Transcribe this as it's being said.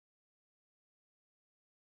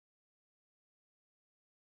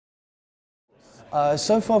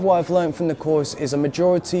So far what I've learned from the course is a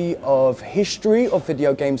majority of history of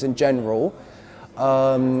video games in general.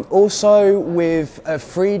 Also with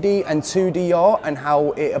 3D and 2D art and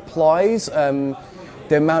how it applies, the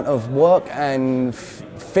amount of work and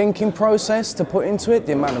thinking process to put into it,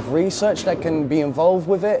 the amount of research that can be involved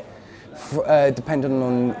with it, depending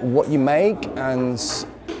on what you make and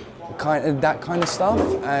that kind of stuff,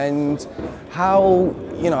 and how,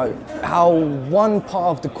 you know, how one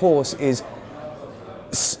part of the course is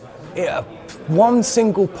one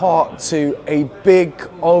single part to a big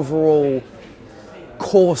overall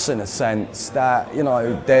course, in a sense that, you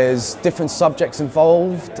know, there's different subjects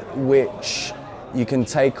involved which you can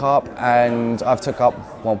take up, and I've took up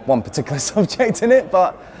one particular subject in it,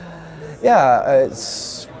 but yeah,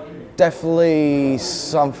 it's definitely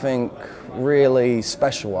something really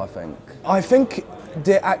special, I think. I think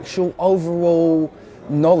the actual overall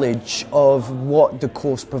knowledge of what the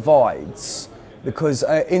course provides, because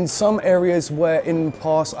in some areas where in the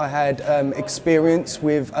past I had experience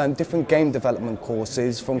with different game development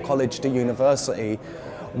courses from college to university,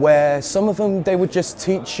 where some of them they would just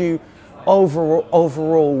teach you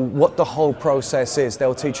overall what the whole process is.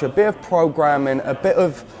 They'll teach you a bit of programming, a bit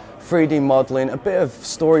of 3D modeling, a bit of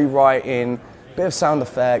story writing, a bit of sound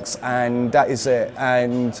effects, and that is it.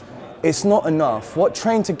 And it's not enough. What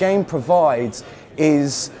Train2Game provides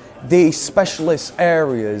is the specialist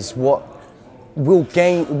areas, what will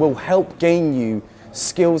help gain you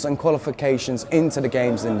skills and qualifications into the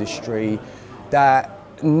games industry that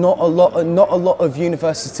not a lot of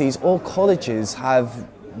universities or colleges have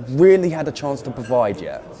really had a chance to provide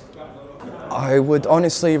yet. I would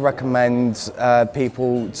honestly recommend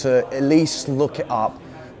people to at least look it up,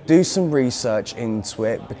 do some research into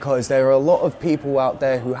it, because there are a lot of people out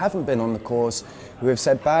there who haven't been on the course who have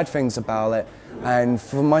said bad things about it, and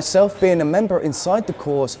for myself being a member inside the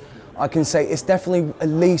course, I can say it's definitely at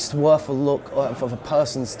least worth a look of a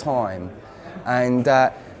person's time, and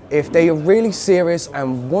if they are really serious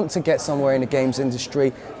and want to get somewhere in the games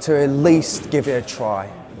industry, to at least give it a try,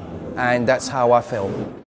 and that's how I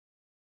feel.